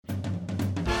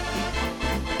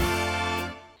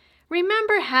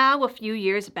remember how a few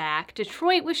years back,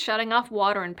 Detroit was shutting off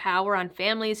water and power on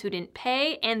families who didn't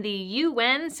pay, and the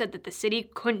UN said that the city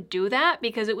couldn't do that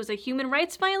because it was a human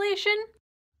rights violation?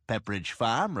 Pepperidge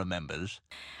Farm remembers.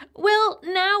 Well,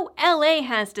 now LA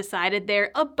has decided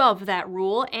they're above that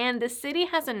rule, and the city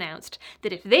has announced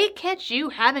that if they catch you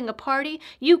having a party,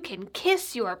 you can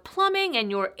kiss your plumbing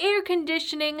and your air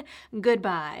conditioning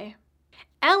goodbye.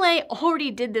 LA already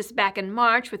did this back in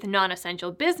March with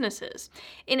non-essential businesses.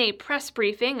 In a press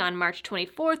briefing on March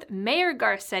 24th, Mayor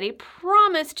Garcetti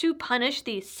promised to punish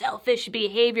the selfish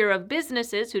behavior of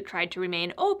businesses who tried to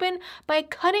remain open by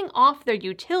cutting off their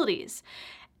utilities,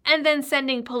 and then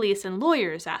sending police and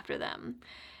lawyers after them.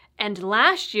 And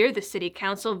last year, the city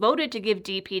council voted to give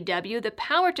DPW the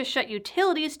power to shut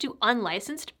utilities to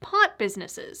unlicensed pot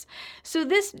businesses. So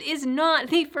this is not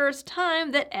the first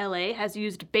time that LA has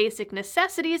used basic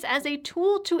necessities as a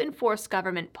tool to enforce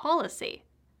government policy.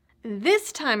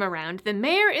 This time around, the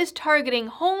mayor is targeting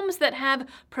homes that have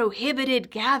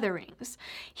prohibited gatherings.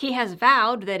 He has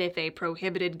vowed that if a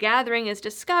prohibited gathering is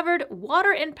discovered,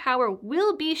 water and power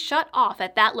will be shut off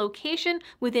at that location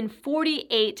within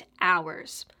 48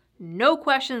 hours. No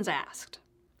questions asked.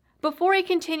 Before I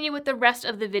continue with the rest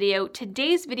of the video,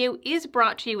 today's video is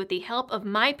brought to you with the help of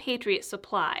My Patriot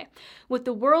Supply. With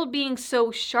the world being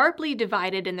so sharply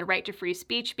divided and the right to free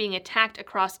speech being attacked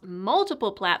across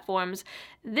multiple platforms,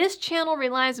 this channel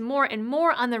relies more and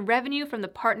more on the revenue from the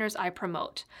partners I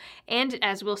promote. And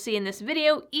as we'll see in this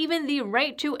video, even the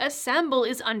right to assemble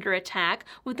is under attack,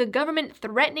 with the government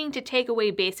threatening to take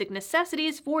away basic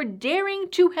necessities for daring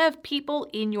to have people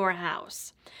in your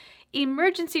house.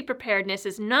 Emergency preparedness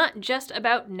is not just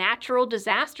about natural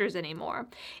disasters anymore.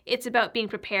 It's about being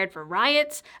prepared for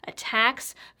riots,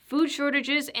 attacks, food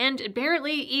shortages, and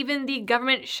apparently even the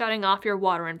government shutting off your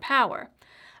water and power.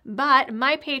 But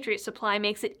My Patriot Supply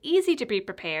makes it easy to be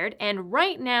prepared, and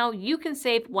right now you can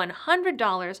save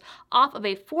 $100 off of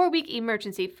a 4-week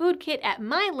emergency food kit at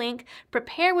my link,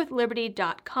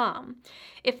 preparewithliberty.com.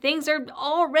 If things are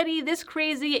already this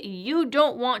crazy, you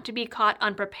don't want to be caught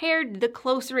unprepared the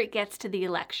closer it gets to the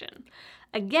election.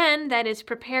 Again, that is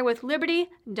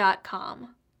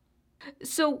preparewithliberty.com.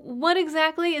 So what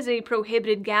exactly is a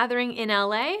prohibited gathering in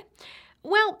LA?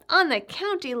 Well, on the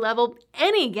county level,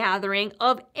 any gathering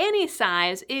of any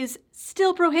size is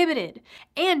still prohibited,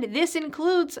 and this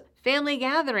includes family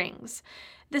gatherings.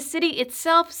 The city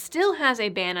itself still has a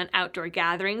ban on outdoor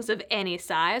gatherings of any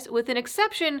size, with an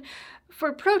exception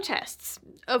for protests,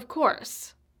 of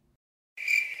course.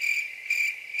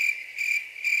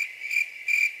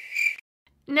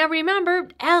 Now remember,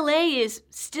 LA is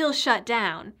still shut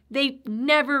down. They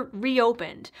never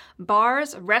reopened.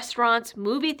 Bars, restaurants,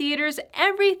 movie theaters,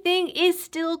 everything is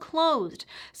still closed.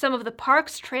 Some of the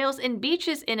parks, trails, and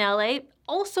beaches in LA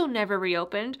also never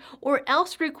reopened, or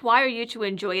else require you to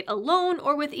enjoy it alone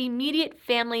or with immediate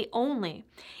family only.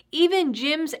 Even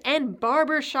gyms and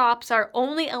barber shops are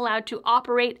only allowed to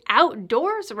operate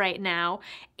outdoors right now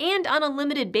and on a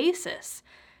limited basis.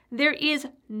 There is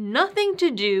nothing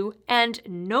to do and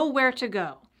nowhere to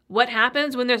go. What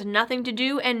happens when there's nothing to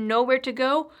do and nowhere to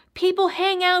go? People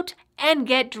hang out and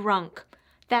get drunk.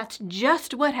 That's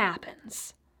just what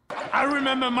happens. I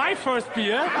remember my first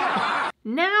beer.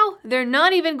 Now, they're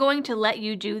not even going to let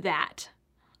you do that.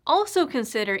 Also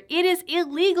consider it is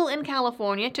illegal in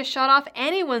California to shut off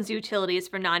anyone's utilities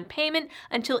for non-payment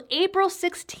until April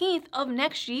 16th of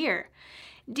next year.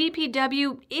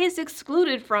 DPW is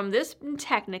excluded from this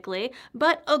technically,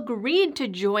 but agreed to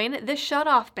join the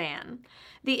shutoff ban.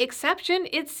 The exception,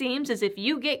 it seems, is if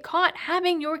you get caught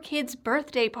having your kid's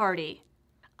birthday party.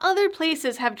 Other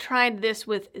places have tried this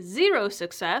with zero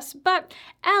success, but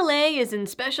LA is in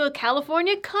special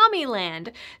California commie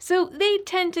land, so they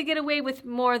tend to get away with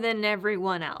more than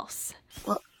everyone else.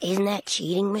 Well, isn't that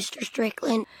cheating, Mr.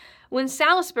 Strickland? When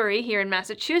Salisbury here in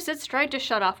Massachusetts tried to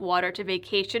shut off water to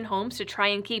vacation homes to try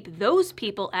and keep those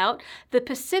people out, the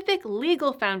Pacific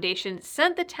Legal Foundation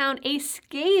sent the town a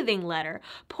scathing letter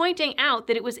pointing out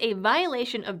that it was a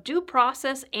violation of due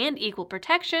process and equal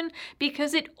protection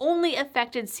because it only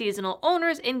affected seasonal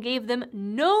owners and gave them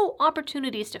no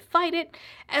opportunities to fight it,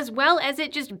 as well as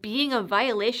it just being a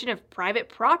violation of private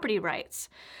property rights.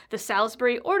 The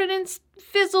Salisbury Ordinance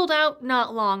fizzled out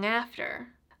not long after.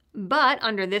 But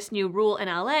under this new rule in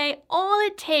LA, all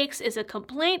it takes is a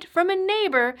complaint from a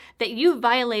neighbor that you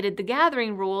violated the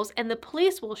gathering rules, and the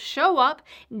police will show up,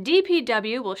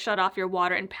 DPW will shut off your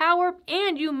water and power,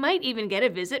 and you might even get a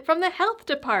visit from the health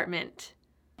department.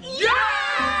 Yeah!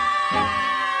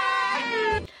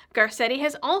 Garcetti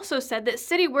has also said that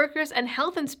city workers and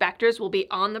health inspectors will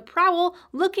be on the prowl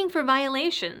looking for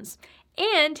violations.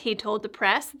 And he told the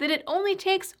press that it only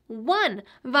takes one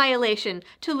violation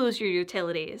to lose your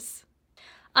utilities.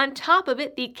 On top of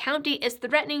it, the county is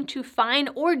threatening to fine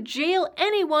or jail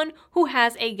anyone who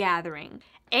has a gathering.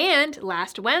 And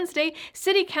last Wednesday,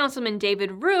 City Councilman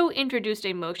David Rue introduced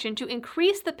a motion to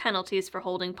increase the penalties for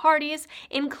holding parties,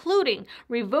 including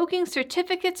revoking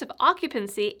certificates of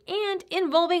occupancy and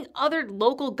involving other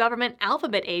local government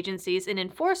alphabet agencies in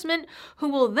enforcement, who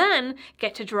will then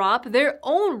get to draw up their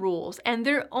own rules and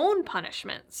their own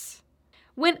punishments.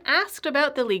 When asked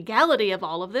about the legality of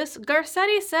all of this,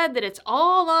 Garcetti said that it's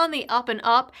all on the up and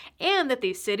up and that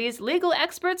the city's legal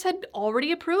experts had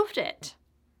already approved it.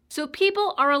 So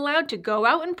people are allowed to go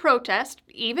out and protest,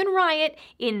 even riot,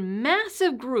 in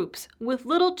massive groups with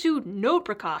little to no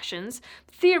precautions,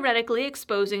 theoretically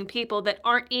exposing people that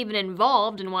aren't even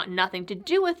involved and want nothing to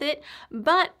do with it,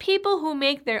 but people who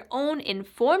make their own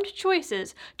informed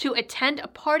choices to attend a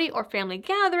party or family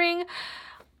gathering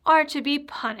are to be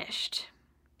punished.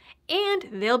 And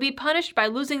they'll be punished by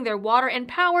losing their water and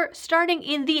power starting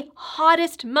in the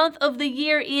hottest month of the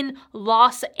year in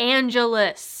Los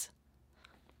Angeles.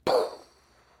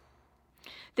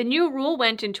 The new rule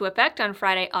went into effect on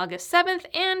Friday, August 7th,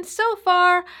 and so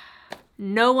far,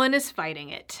 no one is fighting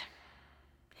it.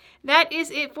 That is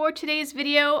it for today's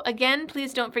video. Again,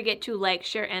 please don't forget to like,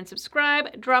 share, and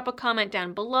subscribe. Drop a comment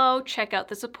down below. Check out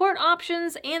the support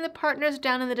options and the partners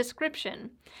down in the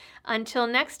description. Until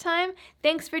next time,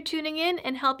 thanks for tuning in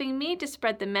and helping me to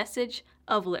spread the message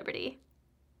of liberty.